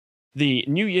The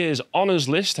New Year's honours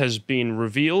list has been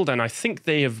revealed, and I think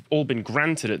they have all been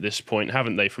granted at this point,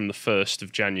 haven't they, from the 1st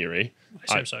of January?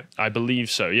 I assume so. I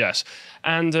believe so, yes.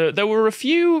 And there were a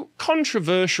few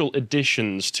controversial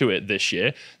additions to it this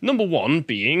year. Number one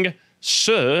being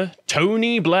Sir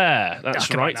Tony Blair. That's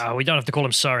right. No, we don't have to call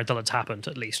him Sir until it's happened,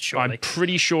 at least, surely. I'm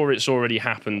pretty sure it's already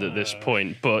happened at this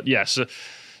point, but yes.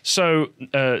 So,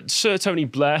 Sir Tony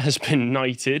Blair has been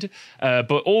knighted,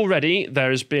 but already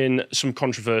there has been some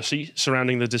controversy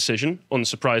surrounding the decision,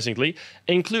 unsurprisingly,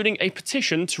 including a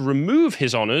petition to remove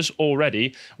his honours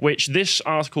already, which this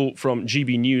article from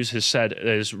GB News has said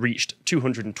has reached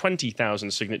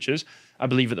 220,000 signatures. I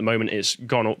believe at the moment it's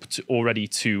gone up already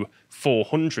to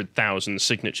 400,000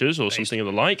 signatures or something of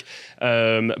the like.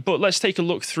 But let's take a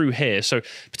look through here. So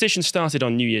petition started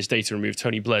on New Year's Day to remove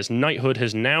Tony Blair's knighthood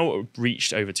has now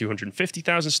reached over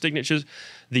 250,000 signatures.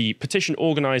 The petition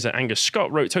organiser Angus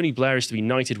Scott wrote, Tony Blair is to be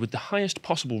knighted with the highest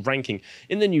possible ranking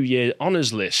in the New Year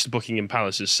honours list, Buckingham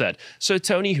Palace has said. Sir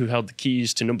Tony, who held the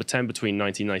keys to number 10 between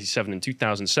 1997 and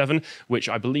 2007, which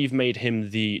I believe made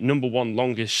him the number one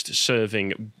longest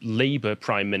serving Labour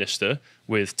Prime Minister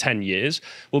with 10 years,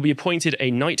 will be appointed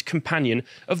a Knight Companion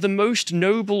of the Most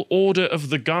Noble Order of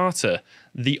the Garter,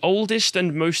 the oldest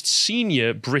and most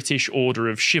senior British order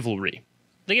of chivalry.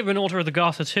 They give him an Order of the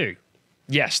Garter too?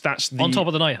 Yes, that's the... On top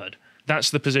of the knighthood?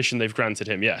 That's the position they've granted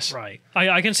him, yes. Right.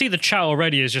 I can see the chat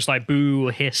already is just like, boo,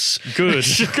 hiss. Good,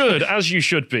 good, as you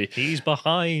should be. He's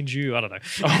behind you. I don't know.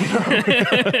 Oh,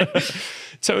 no.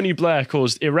 Tony Blair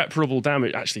caused irreparable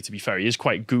damage. Actually, to be fair, he is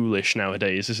quite ghoulish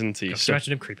nowadays, isn't he? So,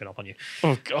 imagine him creeping up on you.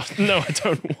 Oh, God, no, I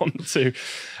don't want to.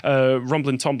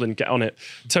 Rumblin' Tomblin, get on it.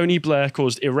 Tony Blair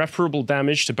caused irreparable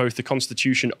damage to both the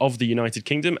Constitution of the United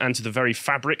Kingdom and to the very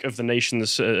fabric of the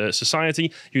nation's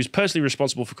society. He was personally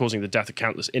responsible for causing the death of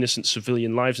countless innocent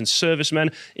civilian lives and servicemen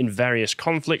in various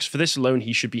conflicts. For this alone,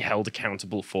 he should be held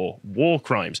accountable for war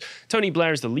crimes. Tony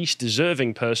Blair is the least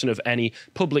deserving person of any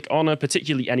public honour,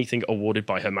 particularly anything awarded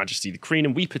by Her Majesty the Queen,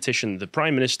 and we petition the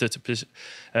Prime Minister to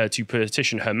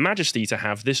petition Her Majesty to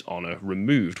have this honour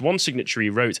removed. One signatory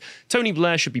wrote, Tony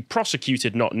Blair should be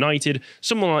prosecuted, not knighted.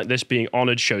 Someone like this being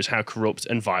honoured shows how corrupt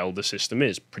and vile the system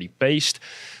is. Pretty based.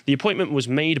 The appointment was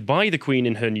made by the Queen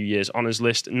in her New Year's honours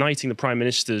list. Knighting the Prime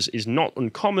Ministers is not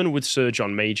uncommon, with Sir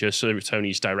John Major, Sir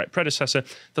Tony's direct predecessor,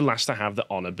 the last to have the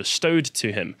honour bestowed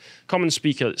to him. Common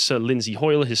Speaker Sir Lindsay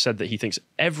Hoyle has said that he thinks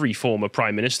every former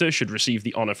Prime Minister should receive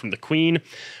the honour from the Queen.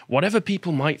 Whatever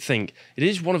people might think, it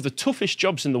is one of the toughest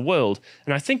jobs in the world,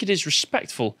 and I think it is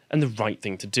respectful and the right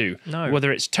thing to do. No.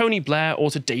 Whether it's Tony Blair or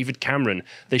to David Cameron,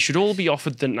 they should all be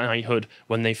offered the knighthood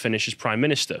when they finish as Prime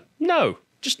Minister. No.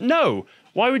 Just no.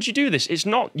 Why would you do this? It's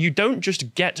not, you don't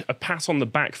just get a pat on the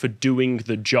back for doing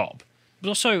the job. But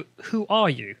also, who are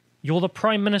you? You're the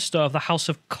Prime Minister of the House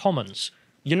of Commons.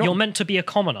 You're meant to be a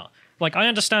commoner. Like, I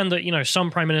understand that,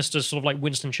 some Prime Ministers, sort of like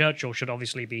Winston Churchill, should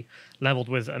obviously be levelled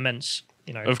with immense,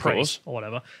 of praise course, or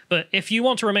whatever. But if you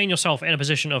want to remain yourself in a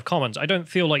position of Commons, I don't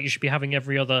feel like you should be having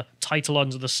every other title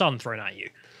under the sun thrown at you.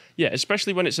 Yeah,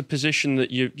 especially when it's a position that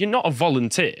you're not a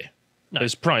volunteer. No.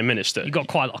 As Prime Minister. You got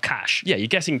quite a lot of cash. Yeah, you're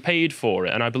getting paid for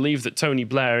it, and I believe that Tony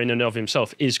Blair in and of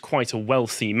himself is quite a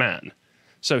wealthy man.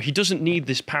 So he doesn't need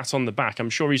this pat on the back. I'm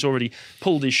sure he's already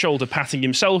pulled his shoulder patting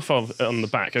himself on the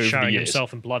back over Showing the years.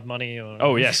 himself in blood money. Or...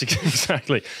 Oh, yes,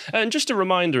 exactly. And just a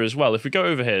reminder as well, if we go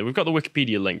over here, we've got the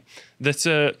Wikipedia link,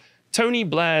 that Tony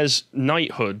Blair's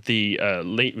knighthood,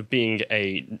 being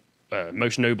a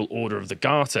Most Noble Order of the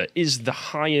Garter, is the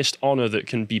highest honour that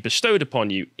can be bestowed upon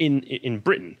you in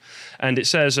Britain. And it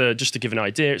says, just to give an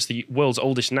idea, it's the world's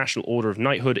oldest national order of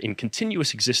knighthood in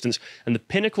continuous existence and the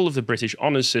pinnacle of the British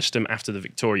honours system after the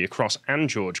Victoria Cross and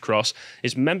George Cross.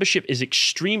 Its membership is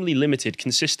extremely limited,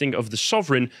 consisting of the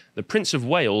Sovereign, the Prince of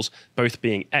Wales, both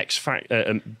being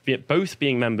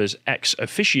members ex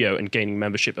officio and gaining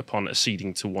membership upon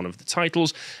acceding to one of the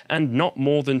titles, and not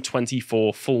more than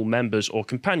 24 full members or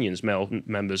companions. Male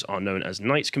members are known as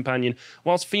Knight's Companion,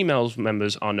 whilst female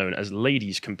members are known as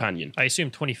Lady's Companion. I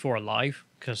assume 24 alive,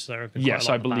 because there have been Yes,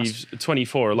 I believe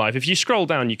 24 alive. If you scroll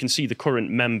down, you can see the current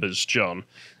members, John.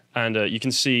 And you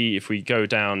can see, if we go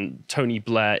down, Tony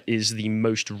Blair is the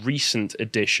most recent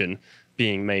addition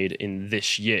being made in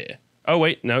this year. Oh,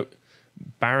 wait, no.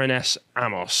 Baroness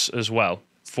Amos as well.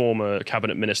 Former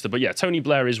cabinet minister. But yeah, Tony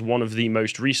Blair is one of the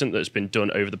most recent that's been done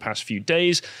over the past few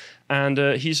days. And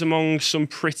he's among some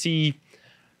pretty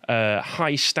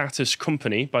high status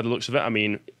company by the looks of it. I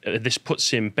mean, this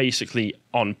puts him basically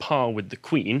on par with the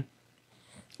Queen.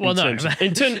 Well,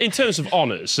 in terms of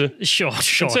honours. Sure.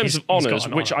 In terms of honours,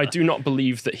 which I do not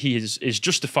believe that he is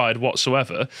justified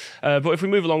whatsoever. But if we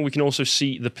move along, we can also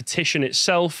see the petition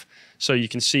itself. So you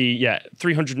can see,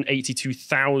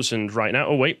 382,000 right now.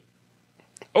 Oh, wait.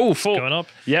 Oh, going up.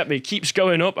 Yep, it keeps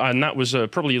going up, and that was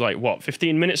probably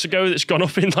 15 minutes ago. That's gone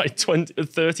up in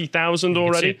 30,000 already.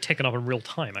 You can see it ticking up in real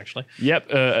time, actually.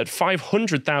 Yep, at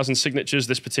 500,000 signatures,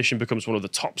 this petition becomes one of the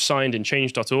top signed in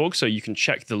Change.org. So you can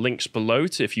check the links below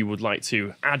if you would like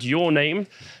to add your name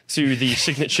to the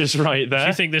signatures right there. If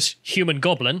you think this human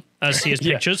goblin, as he is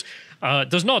pictured,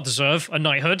 does not deserve a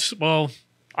knighthood, well,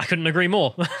 I couldn't agree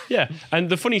more. Yeah, and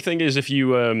the funny thing is, if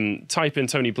you type in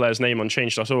Tony Blair's name on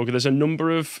Change.org, there's a number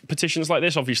of petitions like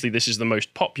this. Obviously, this is the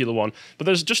most popular one, but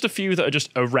there's just a few that are just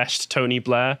arrest Tony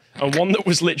Blair, and one that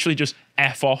was literally just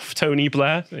F off Tony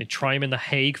Blair. They try him in The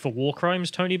Hague for war crimes,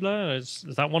 Tony Blair? Is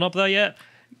that one up there yet?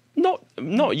 Not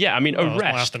yet. I mean,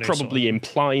 arrest probably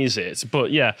implies it.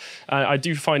 But yeah, I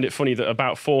do find it funny that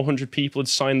about 400 people had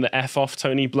signed the F off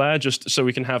Tony Blair just so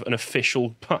we can have an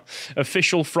official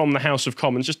from the House of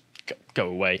Commons. Just go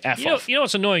away. F off. You know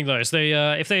what's annoying though is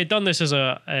if they had done this as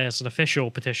an official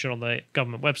petition on the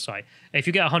government website, if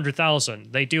you get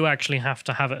 100,000, they do actually have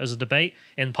to have it as a debate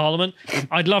in Parliament.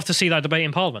 I'd love to see that debate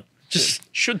in Parliament.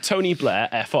 Should Tony Blair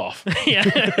F off? Yeah,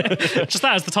 just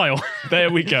that as the title. There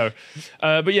we go.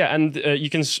 But yeah, and you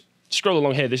can scroll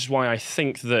along here. This is why I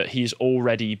think that he's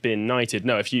already been knighted.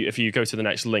 No, if you go to the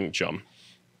next link, John.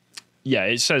 Yeah,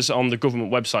 it says on the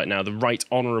government website now, the Right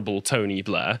Honourable Tony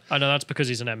Blair. I know that's because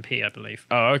he's an MP, I believe.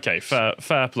 Oh, okay,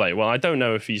 fair play. Well, I don't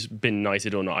know if he's been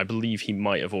knighted or not. I believe he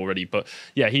might have already, but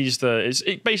yeah,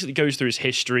 it basically goes through his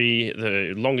history.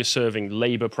 The longest-serving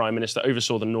Labour Prime Minister,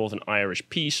 oversaw the Northern Irish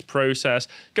peace process,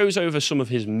 goes over some of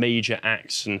his major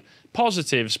acts and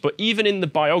positives, but even in the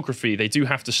biography, they do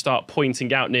have to start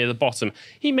pointing out near the bottom,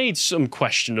 he made some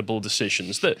questionable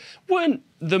decisions that weren't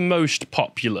the most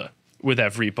popular with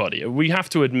everybody. We have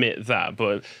to admit that,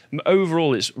 but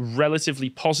overall it's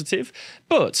relatively positive.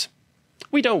 But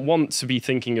we don't want to be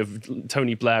thinking of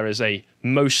Tony Blair as a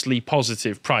mostly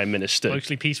positive prime minister.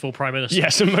 Mostly peaceful prime minister.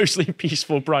 Yes, a mostly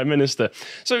peaceful prime minister.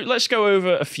 So let's go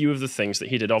over a few of the things that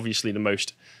he did. Obviously, the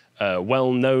most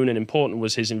well-known and important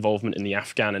was his involvement in the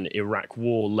Afghan and Iraq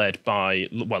war led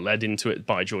into it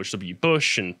by George W.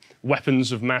 Bush, and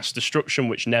weapons of mass destruction,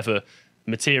 which never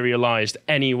materialized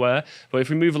anywhere. But if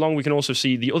we move along, we can also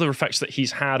see the other effects that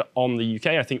he's had on the UK.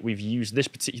 I think we've used this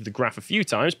particular graph a few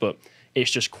times, but it's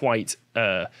just quite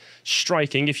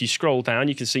striking. If you scroll down,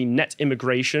 you can see net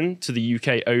immigration to the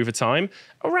UK over time.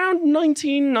 Around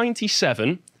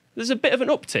 1997, there's a bit of an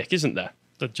uptick, isn't there?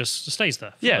 That just stays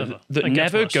there. Yeah, that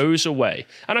never goes away.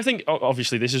 And I think,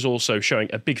 obviously, this is also showing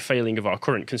a big failing of our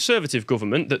current Conservative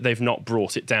government, that they've not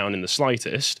brought it down in the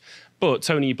slightest. But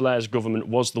Tony Blair's government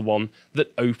was the one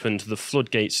that opened the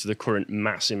floodgates to the current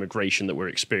mass immigration that we're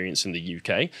experiencing in the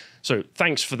UK. So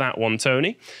thanks for that one,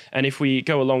 Tony. And if we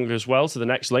go along as well to the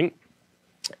next link,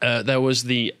 there was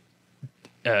the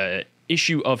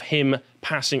issue of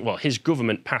his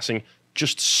government passing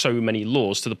just so many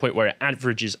laws to the point where it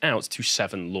averages out to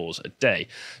 7 laws a day.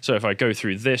 So if I go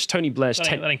through this, Tony Blair's...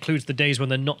 That includes the days when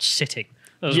they're not sitting.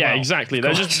 Yeah, exactly.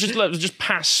 They just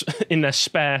pass in their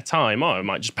spare time. Oh, I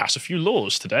might just pass a few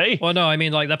laws today. Well, no, I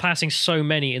mean, they're passing so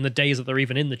many in the days that they're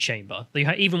even in the chamber.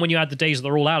 Even when you add the days that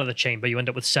they're all out of the chamber, you end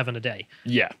up with 7 a day.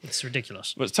 Yeah. It's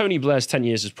ridiculous. But Tony Blair's 10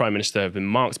 years as Prime Minister have been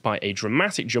marked by a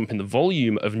dramatic jump in the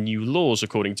volume of new laws,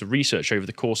 according to research over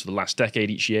the course of the last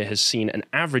decade. Each year has seen an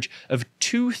average of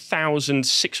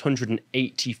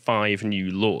 2,685 new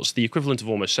laws, the equivalent of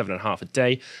almost 7.5 a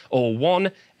day, or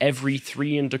 1 every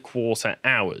 3.25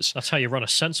 hours. That's how you run a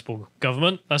sensible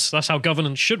government. That's how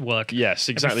governance should work. Yes,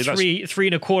 exactly. Every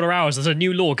 3.25 hours, there's a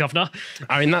new law, Governor.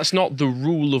 I mean, that's not the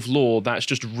rule of law. That's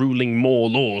just ruling more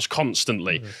laws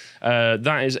constantly.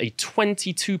 That is a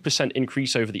 22%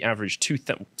 increase over the average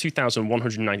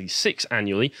 2,196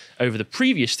 annually over the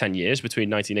previous 10 years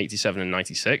between 1987 and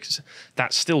 96.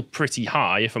 That's still pretty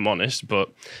high, if I'm honest,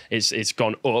 but it's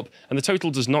gone up. And the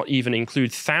total does not even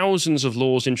include thousands of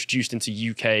laws introduced into the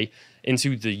UK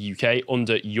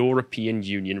under European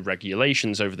Union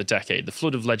regulations over the decade. The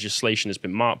flood of legislation has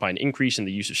been marked by an increase in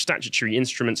the use of statutory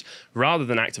instruments rather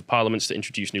than act of parliaments to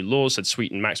introduce new laws, said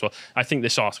Sweet and Maxwell. I think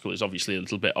this article is obviously a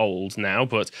little bit old now,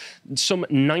 but some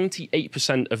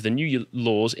 98% of the new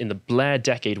laws in the Blair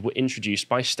decade were introduced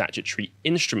by statutory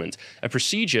instrument, a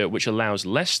procedure which allows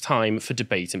less time for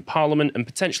debate in Parliament and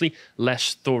potentially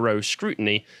less thorough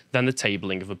scrutiny than the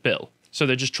tabling of a bill. So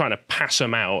they're just trying to pass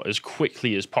them out as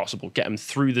quickly as possible, get them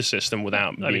through the system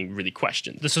without being really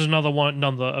questioned. This is another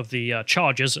of the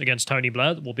charges against Tony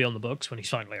Blair that will be on the books when he's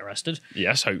finally arrested.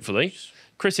 Yes, hopefully.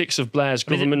 Critics of Blair's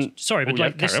government...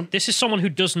 This is someone who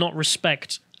does not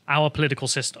respect our political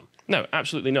system. No,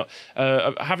 absolutely not.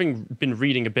 Having been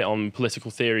reading a bit on political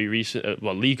theory,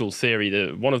 legal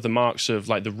theory, one of the marks of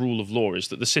like the rule of law is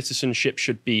that the citizenship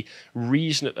should be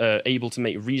able to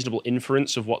make reasonable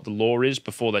inference of what the law is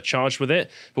before they're charged with it.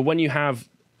 But when you have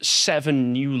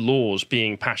 7 new laws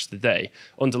being passed today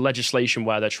under legislation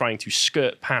where they're trying to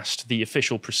skirt past the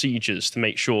official procedures to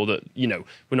make sure that, we're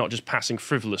not just passing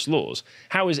frivolous laws,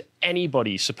 how is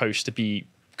anybody supposed to be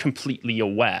completely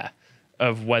aware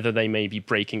of whether they may be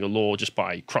breaking a law just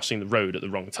by crossing the road at the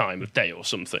wrong time of day or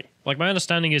something? Like, my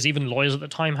understanding is even lawyers at the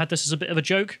time had this as a bit of a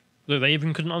joke. They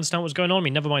even couldn't understand what's going on. I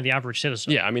mean, never mind the average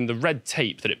citizen. Yeah, I mean, the red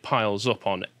tape that it piles up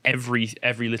on every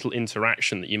little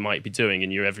interaction that you might be doing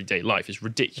in your everyday life is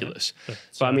ridiculous. Yeah.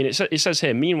 But I mean, it says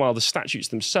here, meanwhile, the statutes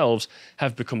themselves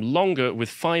have become longer, with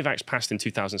 5 acts passed in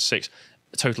 2006,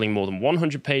 totaling more than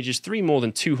 100 pages, 3 more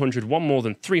than 200, 1 more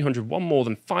than 300, 1 more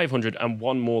than 500, and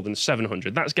 1 more than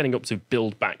 700. That's getting up to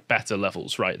Build Back Better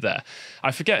levels right there.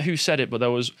 I forget who said it, but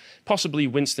there was possibly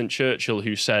Winston Churchill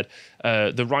who said,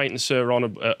 the right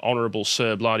and honourable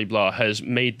Sir blah-de-blah has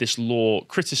made this law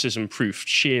criticism-proof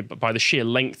by the sheer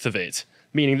length of it.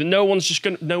 Meaning that no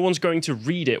one's going to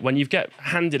read it when you get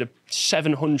handed a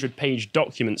 700-page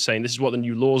document saying this is what the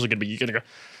new laws are going to be. You're going to go,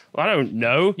 well, I don't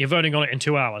know. You're voting on it in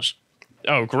 2 hours.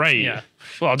 Oh, great. Yeah.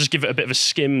 Well, I'll just give it a bit of a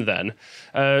skim then.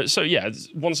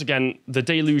 Once again, the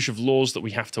deluge of laws that we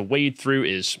have to wade through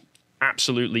is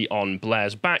absolutely on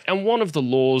Blair's back. And one of the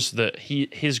laws that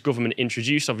his government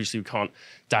introduced, obviously we can't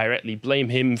directly blame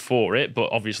him for it,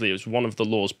 but obviously it was one of the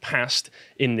laws passed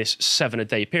in this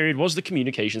 7-a-day period, was the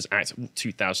Communications Act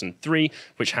 2003,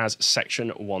 which has Section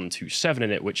 127 in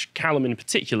it, which Callum in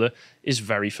particular is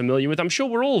very familiar with. I'm sure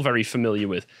we're all very familiar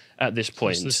with at this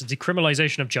point. So this is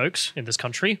decriminalisation of jokes in this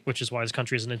country, which is why this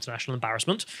country is an international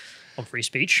embarrassment on free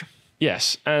speech.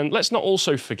 Yes, and let's not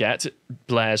also forget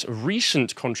Blair's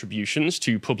recent contributions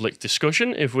to public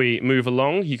discussion. If we move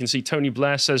along, you can see Tony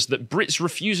Blair says that Brits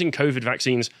refusing COVID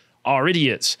vaccines are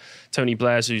idiots. Tony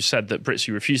Blair, who said that Brits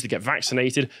who refuse to get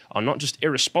vaccinated are not just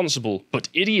irresponsible, but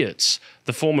idiots.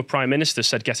 The former Prime Minister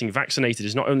said getting vaccinated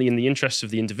is not only in the interests of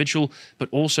the individual, but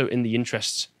also in the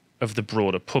interests of the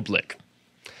broader public.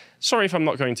 Sorry if I'm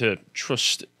not going to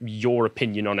trust your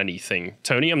opinion on anything,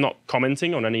 Tony. I'm not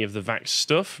commenting on any of the vax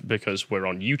stuff because we're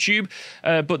on YouTube,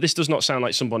 but this does not sound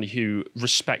like somebody who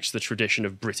respects the tradition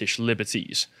of British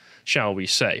liberties, shall we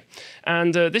say.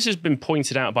 And this has been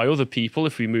pointed out by other people.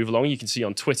 If we move along, you can see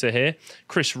on Twitter here,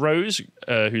 Chris Rose,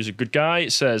 who's a good guy,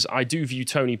 says, I do view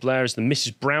Tony Blair as the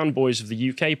Mrs. Brown boys of the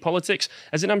UK politics,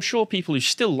 as in I'm sure people who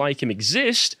still like him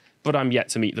exist, but I'm yet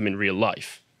to meet them in real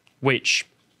life, which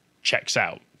checks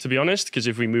out, to be honest, because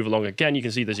if we move along again, you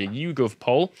can see there's a YouGov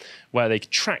poll where they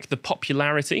track the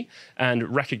popularity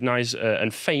and recognise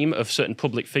and fame of certain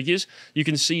public figures. You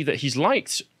can see that he's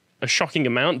liked a shocking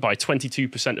amount by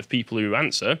 22% of people who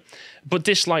answer, but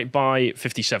disliked by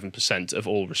 57% of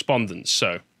all respondents.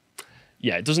 So,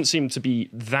 yeah, it doesn't seem to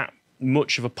be that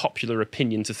much of a popular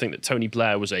opinion to think that Tony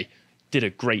Blair did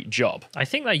a great job. I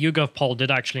think that YouGov poll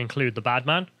did actually include the bad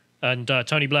man, and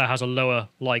Tony Blair has a lower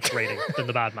like rating than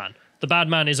the bad man. The bad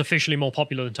man is officially more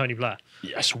popular than Tony Blair.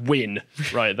 Yes, win.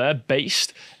 Right there,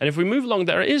 based. And if we move along,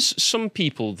 there is some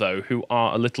people, though, who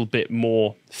are a little bit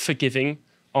more forgiving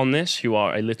on this, who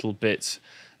are a little bit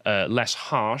less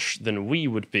harsh than we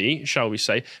would be, shall we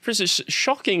say. For instance,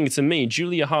 shocking to me,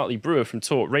 Julia Hartley-Brewer from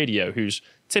Talk Radio, who's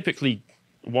typically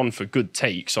one for good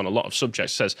takes on a lot of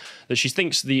subjects, says that she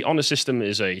thinks the honour system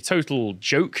is a total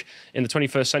joke in the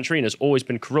 21st century and has always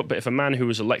been corrupt, but if a man who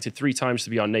was elected 3 times to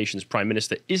be our nation's prime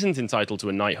minister isn't entitled to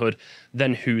a knighthood,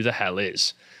 then who the hell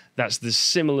is? That's the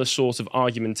similar sort of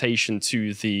argumentation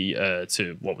to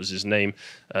what was his name,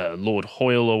 Lord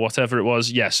Hoyle or whatever it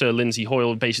was. Yeah, Sir Lindsay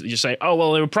Hoyle basically just saying, oh,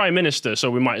 well, they were prime minister, so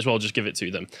we might as well just give it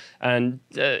to them. And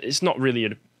it's not really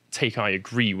a take I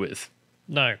agree with.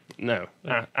 No,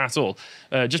 at all.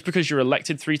 Just because you're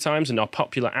elected 3 times and are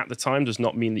popular at the time does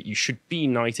not mean that you should be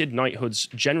knighted. Knighthoods,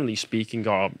 generally speaking,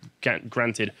 are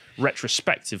granted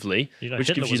retrospectively. Which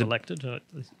Hitler gives was elected.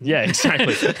 Yeah,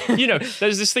 exactly.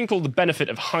 There's this thing called the benefit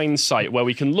of hindsight, where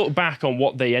we can look back on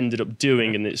what they ended up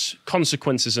doing and its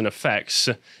consequences and effects.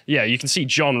 Yeah, you can see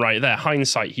John right there.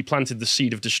 Hindsight, he planted the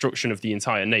seed of destruction of the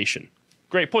entire nation.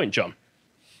 Great point, John.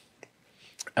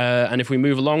 And if we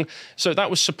move along, so that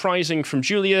was surprising from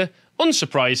Julia,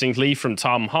 unsurprisingly from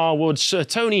Tom Harwood. Sir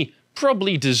Tony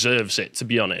probably deserves it, to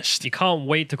be honest. You can't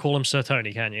wait to call him Sir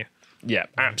Tony, can you? Yeah,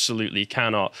 absolutely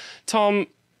cannot. Tom,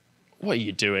 what are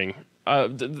you doing? I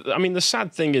mean, the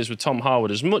sad thing is with Tom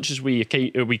Harwood, as much as we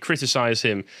criticise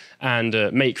him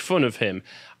and make fun of him,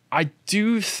 I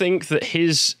do think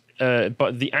that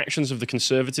but the actions of the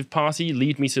Conservative Party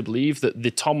lead me to believe that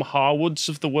the Tom Harwoods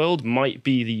of the world might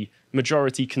be the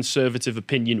majority Conservative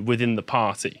opinion within the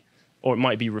party, or it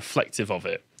might be reflective of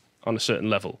it on a certain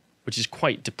level, which is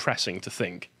quite depressing to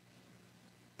think.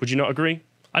 Would you not agree?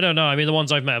 I don't know. I mean, the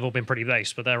ones I've met have all been pretty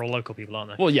based, but they're all local people, aren't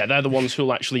they? Well, yeah, they're the ones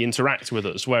who'll actually interact with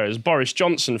us, whereas Boris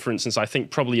Johnson, for instance, I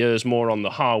think probably errs more on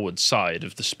the Harwood side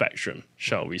of the spectrum,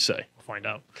 shall we say. We'll find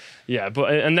out. Yeah,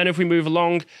 and then if we move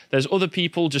along, there's other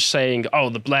people just saying, oh,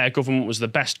 the Blair government was the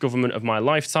best government of my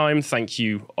lifetime. Thank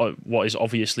you, what is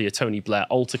obviously a Tony Blair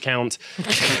alt account.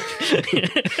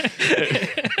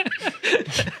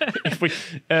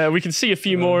 We can see a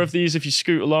few more of these if you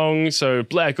scoot along. So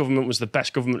Blair government was the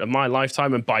best government of my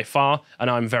lifetime and by far, and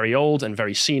I'm very old and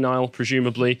very senile,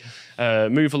 presumably.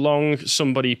 Move along,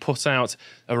 somebody put out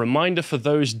a reminder for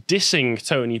those dissing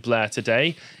Tony Blair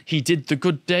today. He did the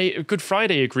Good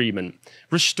Friday Agreement,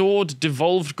 restored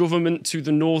devolved government to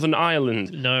the Northern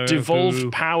Ireland,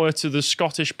 devolved power to the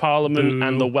Scottish Parliament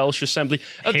and the Welsh Assembly.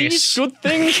 Are these good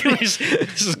things? This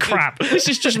is crap. This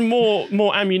is just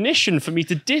more ammunition for me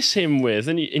to diss him with.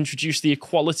 And he introduced the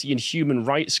Equality and Human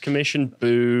Rights Commission.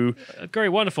 Boo. Very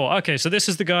wonderful. Okay, so this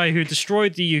is the guy who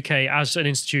destroyed the UK as an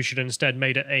institution and instead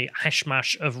made it a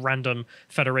hashmash of random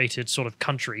federated sort of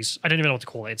countries. I don't even know what to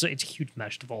call it. It's a huge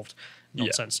mesh devolved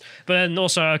nonsense. Yeah. But then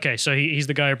also, okay, so he's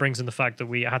the guy who brings in the fact that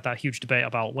we had that huge debate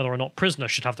about whether or not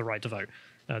prisoners should have the right to vote.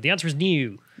 The answer is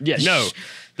no. Yeah, no.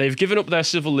 They've given up their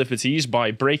civil liberties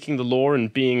by breaking the law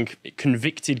and being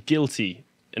convicted guilty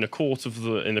in the court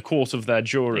of their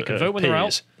jury. They can vote when they're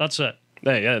out. That's it.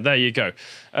 There you go.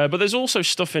 But there's also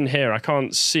stuff in here, I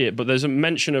can't see it, but there's a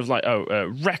mention of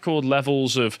record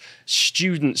levels of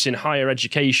students in higher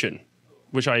education,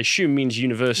 which I assume means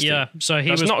university. Yeah, so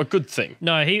that's not a good thing.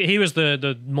 No, he was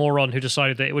the moron who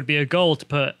decided that it would be a goal to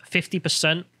put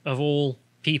 50% of all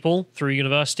people through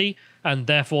university, and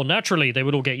therefore, naturally, they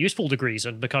would all get useful degrees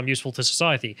and become useful to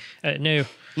society. No.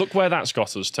 Look where that's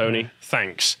got us, Tony.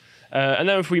 Thanks. And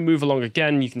then if we move along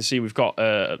again, you can see we've got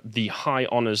the high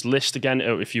honours list again.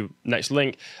 If you next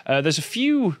link, there's a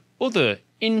few other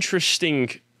interesting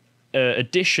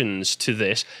additions to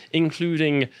this,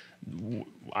 including,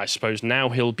 I suppose now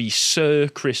he'll be Sir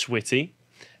Chris Whitty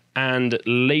and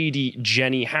Lady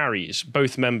Jenny Harries,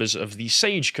 both members of the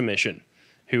Sage Commission,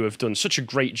 who have done such a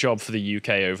great job for the UK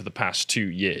over the past 2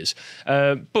 years.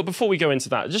 But before we go into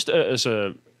that, just as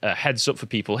a heads up for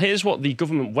people, here's what the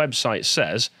government website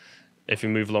says. If we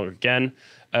move along again,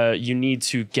 you need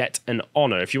to get an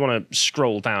honour. If you want to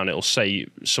scroll down, it'll say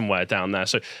somewhere down there.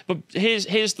 So, but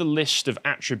here's the list of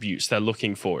attributes they're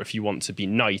looking for if you want to be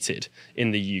knighted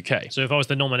in the UK. So if I was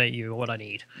to nominate you, what I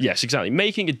need? Yes, exactly.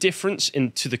 Making a difference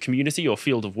into the community or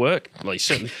field of work. Well, he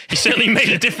certainly made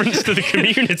a difference to the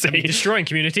community. I mean, destroying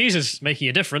communities is making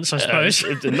a difference, I suppose.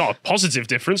 Not a positive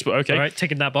difference, but okay. All right,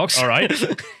 ticking that box. All right.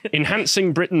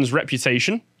 Enhancing Britain's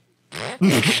reputation.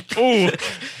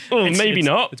 Maybe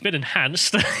not. It's been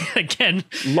enhanced again.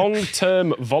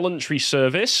 Long-term voluntary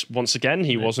service. Once again,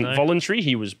 he wasn't voluntary.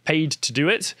 He was paid to do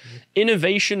it.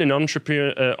 Innovation and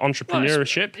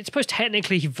entrepreneurship. Well, I suppose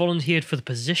technically he volunteered for the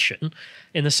position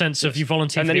in the sense of you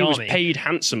volunteer for the army. And then he was paid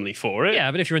handsomely for it.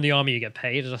 Yeah, but if you're in the army, you get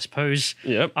paid, I suppose.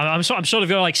 Yep. I'm sort of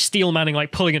like steel manning,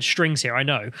 like pulling at strings here, I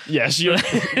know. Yes, you're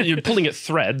pulling at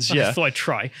threads, yeah. I thought I'd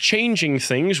try. Changing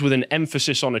things with an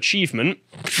emphasis on achievement.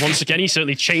 Once again, he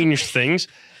certainly changed things.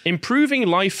 Improving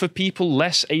life for people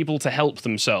less able to help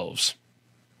themselves.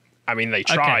 I mean, they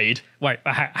tried. Okay. Wait,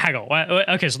 hang on.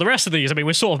 Okay, so the rest of these, I mean,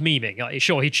 we're sort of memeing. Like,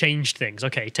 sure, he changed things.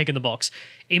 Okay, ticking the box.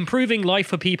 Improving life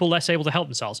for people less able to help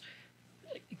themselves.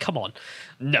 Come on.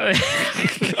 No.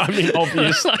 I mean,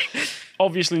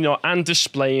 obviously not. And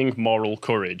displaying moral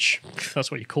courage.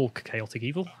 That's what you call chaotic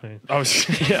evil. I was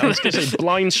going to say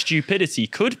blind stupidity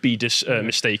could be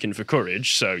mistaken for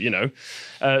courage. So,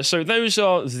 so those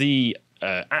are the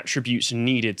attributes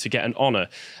needed to get an honour.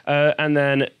 And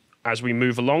then as we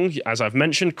move along, as I've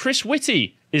mentioned, Chris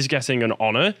Whitty is getting an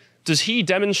honour. Does he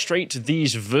demonstrate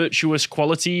these virtuous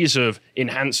qualities of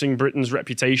enhancing Britain's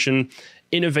reputation,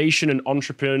 innovation and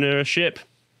entrepreneurship?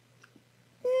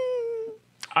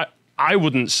 I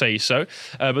wouldn't say so,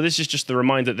 but this is just the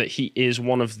reminder that he is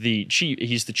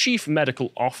he's the chief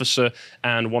medical officer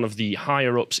and one of the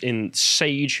higher ups in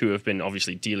Sage, who have been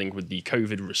obviously dealing with the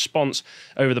COVID response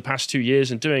over the past 2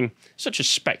 years and doing such a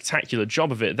spectacular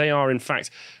job of it. They are in fact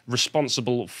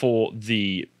responsible for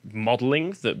the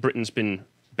modelling that Britain's been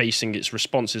basing its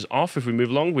responses off. If we move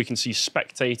along, we can see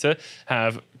Spectator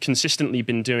have consistently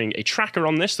been doing a tracker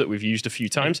on this that we've used a few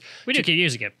times. We do keep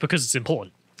using it because it's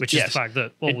important, which is the fact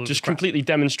that it just completely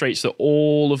demonstrates that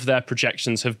all of their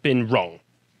projections have been wrong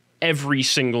every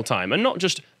single time, and not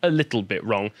just a little bit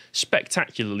wrong,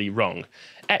 spectacularly wrong.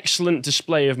 Excellent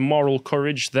display of moral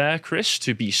courage there, Chris,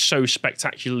 to be so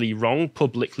spectacularly wrong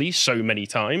publicly so many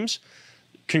times.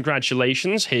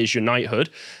 Congratulations, here's your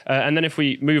knighthood. And then if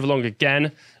we move along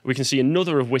again, we can see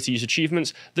another of Whitty's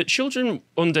achievements, that children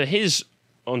under his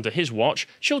watch,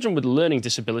 children with learning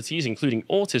disabilities, including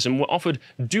autism, were offered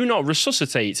do not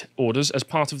resuscitate orders as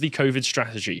part of the COVID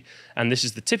strategy. And this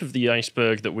is the tip of the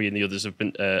iceberg that we and the others have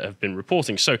been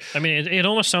reporting. So, I mean, it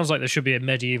almost sounds like there should be a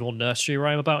medieval nursery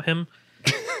rhyme about him.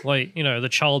 Like, you know, the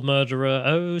child murderer,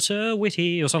 oh, Sir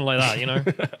Whitty, or something like that, you know?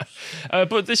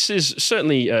 But this is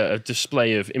certainly a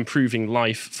display of improving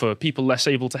life for people less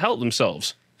able to help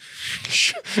themselves.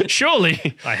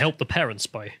 Surely. I helped the parents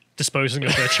by disposing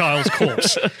of their child's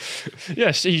corpse.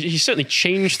 Yes, he certainly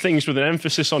changed things with an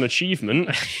emphasis on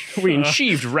achievement. We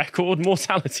achieved record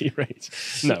mortality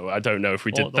rates. No, I don't know if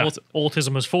we did that.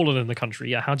 Autism has fallen in the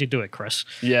country. Yeah, how do you do it, Chris?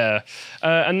 Yeah.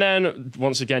 And then,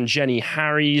 once again, Jenny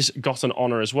Harries got an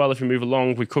honour as well. If we move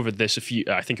along, we covered this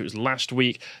I think it was last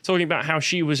week, talking about how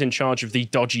she was in charge of the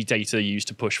dodgy data used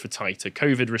to push for tighter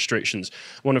COVID restrictions.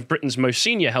 One of Britain's most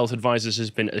senior health advisors has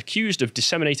been accused of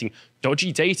disseminating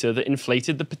dodgy data that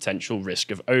inflated the potential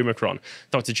risk of Omicron.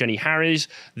 Dr. Jenny Harries,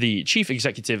 the chief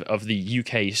executive of the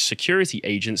UK Security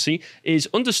Agency, is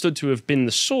understood to have been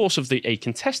the source of a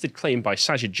contested claim by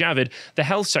Sajid Javid, the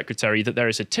health secretary, that there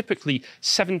is a typically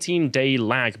 17-day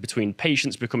lag between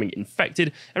patients becoming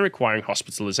infected and requiring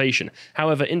hospitalization.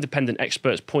 However, independent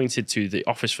experts pointed to the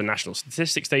Office for National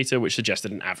Statistics data, which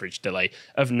suggested an average delay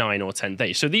of 9 or 10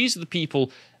 days. So these are the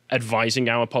people advising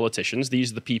our politicians.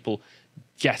 These are the people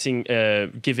giving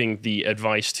the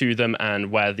advice to them,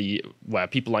 and where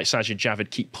people like Sajid Javid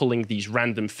keep pulling these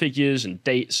random figures and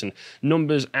dates and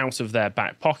numbers out of their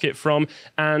back pocket from.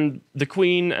 And the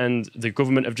Queen and the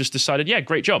government have just decided, yeah,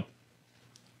 great job.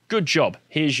 Good job.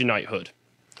 Here's your knighthood.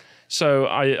 So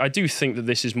I do think that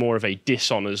this is more of a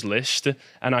dishonours list,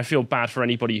 and I feel bad for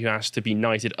anybody who has to be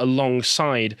knighted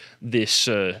alongside this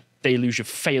deluge of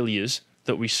failures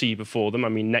that we see before them. I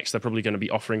mean, next they're probably going to be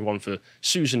offering one for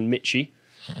Susan Mitchie.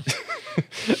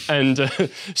 And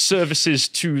services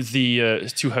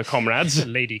to her comrades.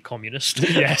 Lady communist.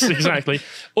 Yes, exactly.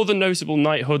 Other notable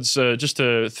knighthoods, just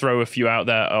to throw a few out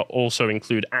there, also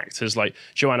include actors like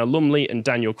Joanna Lumley and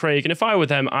Daniel Craig. And if I were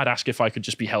them, I'd ask if I could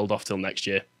just be held off till next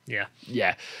year. Yeah.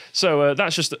 Yeah. So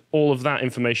that's just all of that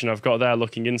information I've got there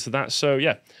looking into that. So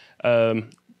yeah,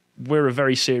 we're a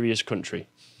very serious country.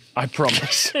 I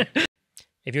promise.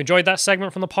 If you enjoyed that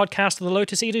segment from the podcast of the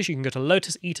Lotus Eaters, you can go to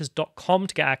lotuseaters.com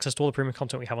to get access to all the premium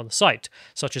content we have on the site,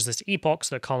 such as this epoch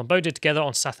that Carl and Bo did together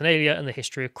on Saturnalia and the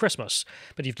history of Christmas.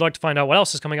 But if you'd like to find out what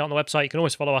else is coming out on the website, you can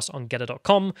always follow us on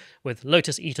getter.com, with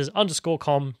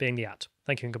lotuseaters_com being the @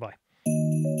 Thank you and goodbye.